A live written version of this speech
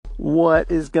What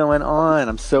is going on?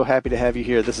 I'm so happy to have you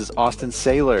here. This is Austin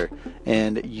Saylor,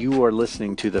 and you are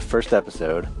listening to the first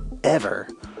episode ever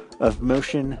of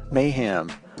Motion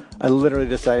Mayhem. I literally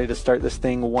decided to start this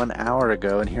thing 1 hour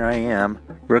ago, and here I am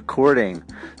recording.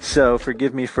 So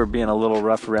forgive me for being a little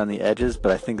rough around the edges,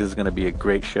 but I think this is going to be a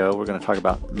great show. We're going to talk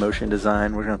about motion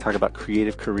design. We're going to talk about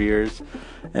creative careers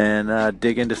and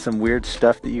dig into some weird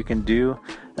stuff that you can do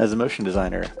as a motion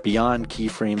designer beyond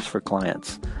keyframes for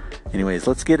clients. Anyways,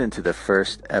 let's get into the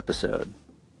first episode.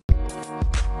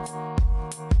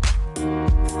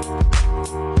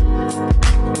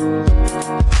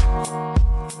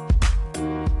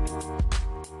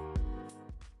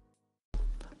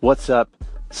 What's up?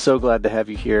 So glad to have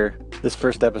you here. This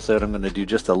first episode, I'm going to do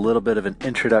just a little bit of an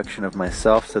introduction of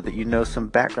myself so that you know some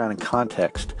background and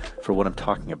context for what I'm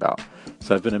talking about.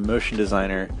 So I've been a motion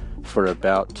designer for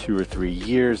about 2 or 3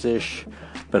 years-ish,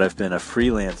 but I've been a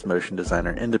freelance motion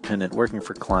designer, independent, working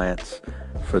for clients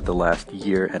for the last 1.5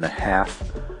 years.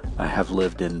 I have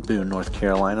lived in Boone, North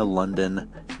Carolina,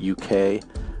 London, UK,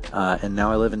 and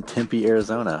now I live in Tempe,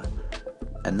 Arizona.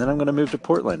 And then I'm going to move to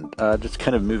Portland, just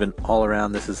kind of moving all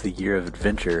around. This is the year of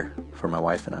adventure for my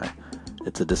wife and I.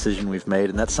 It's a decision we've made,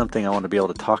 and that's something I want to be able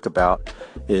to talk about,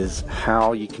 is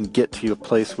how you can get to a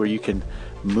place where you can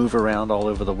move around all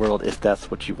over the world if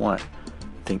that's what you want.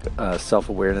 I think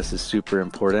self-awareness is super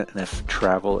important, and if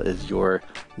travel is your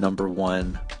number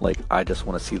one, like I just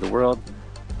want to see the world,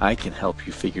 I can help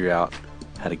you figure out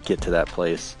how to get to that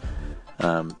place.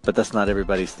 But that's not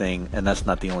everybody's thing, and that's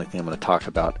not the only thing I'm going to talk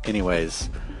about. Anyways,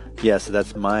 yeah, so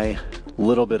that's my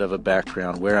little bit of a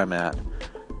background where I'm at,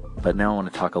 but now I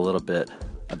want to talk a little bit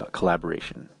about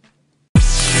collaboration.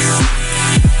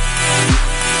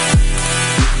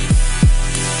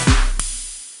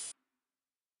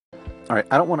 All right,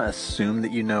 I don't want to assume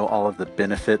that you know all of the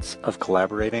benefits of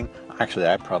collaborating. Actually,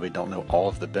 I probably don't know all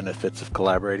of the benefits of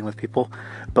collaborating with people,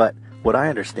 but what I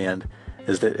understand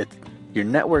is that your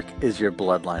network is your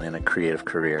bloodline in a creative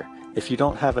career. If you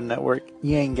don't have a network,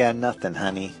 you ain't got nothing,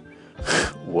 honey.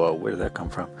 Whoa, where did that come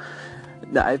from?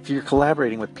 Now, if you're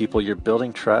collaborating with people, you're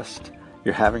building trust,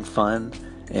 you're having fun,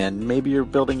 and maybe you're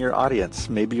building your audience.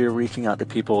 Maybe you're reaching out to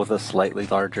people with a slightly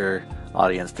larger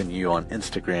audience than you on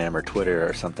Instagram or Twitter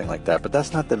or something like that. But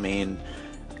that's not the main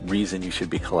reason you should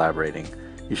be collaborating.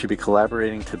 You should be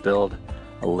collaborating to build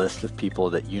a list of people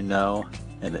that you know,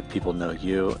 and that people know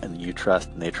you, and you trust,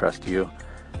 and they trust you.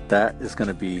 That is going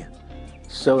to be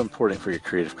so important for your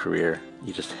creative career.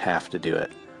 You just have to do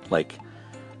it. Like,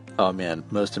 oh man,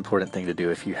 most important thing to do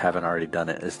if you haven't already done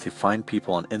it is to find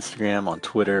people on Instagram, on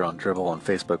Twitter, on Dribbble, on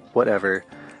Facebook, whatever.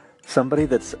 Somebody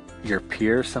that's your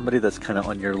peer, somebody that's kind of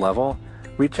on your level,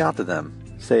 reach out to them.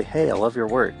 Say, hey, I love your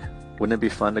work. Wouldn't it be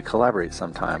fun to collaborate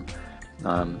sometime?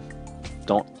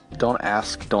 Don't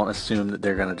ask, don't assume that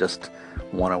they're going to just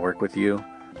want to work with you.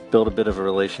 Build a bit of a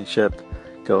relationship.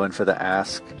 Go in for the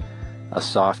ask, a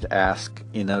soft ask.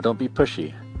 Don't be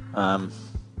pushy.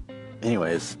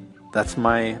 Anyways, that's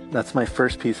my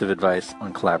first piece of advice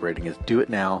on collaborating, is do it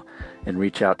now and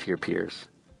reach out to your peers.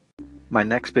 My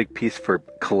next big piece for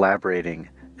collaborating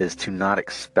is to not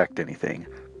expect anything.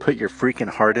 Put your freaking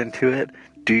heart into it.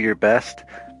 Do your best,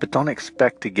 but don't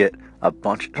expect to get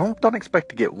don't expect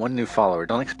to get one new follower.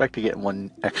 Don't expect to get one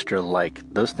extra like.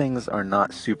 Those things are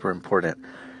not super important.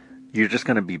 You're just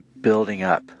going to be building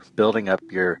up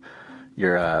your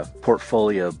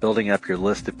portfolio, building up your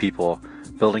list of people,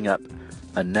 building up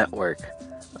a network.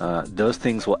 Those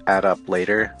things will add up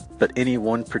later, but any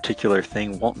one particular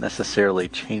thing won't necessarily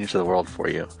change the world for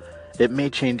you. It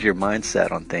may change your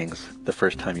mindset on things the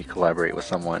first time you collaborate with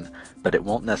someone, but it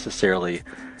won't necessarily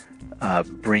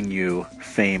bring you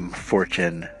fame,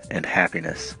 fortune, and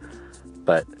happiness.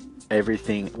 But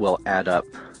everything will add up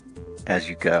as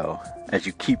you go. As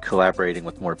you keep collaborating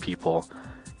with more people,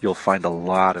 you'll find a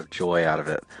lot of joy out of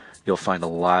it. You'll find a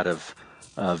lot of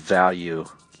value,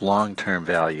 long-term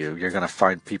value. You're going to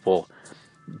find people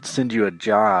send you a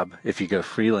job if you go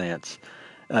freelance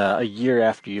a year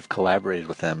after you've collaborated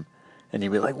with them. And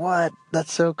you'll be like, what?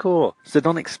 That's so cool. So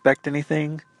don't expect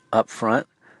anything up front,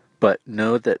 but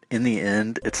know that in the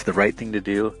end, it's the right thing to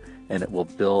do, and it will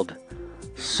build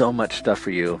so much stuff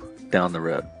for you down the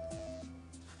road.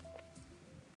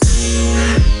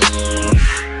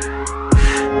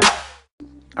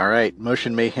 All right,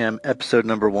 Motion Mayhem episode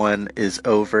number 1 is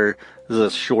over. This is a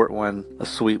short one, a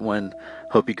sweet one.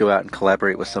 Hope you go out and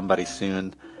collaborate with somebody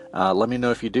soon. Let me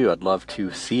know if you do. I'd love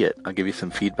to see it. I'll give you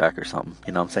some feedback or something.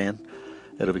 You know what I'm saying?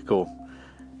 It'll be cool.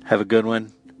 Have a good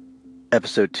one.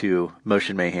 Episode 2,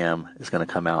 Motion Mayhem, is going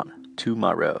to come out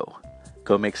tomorrow.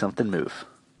 Go make something move.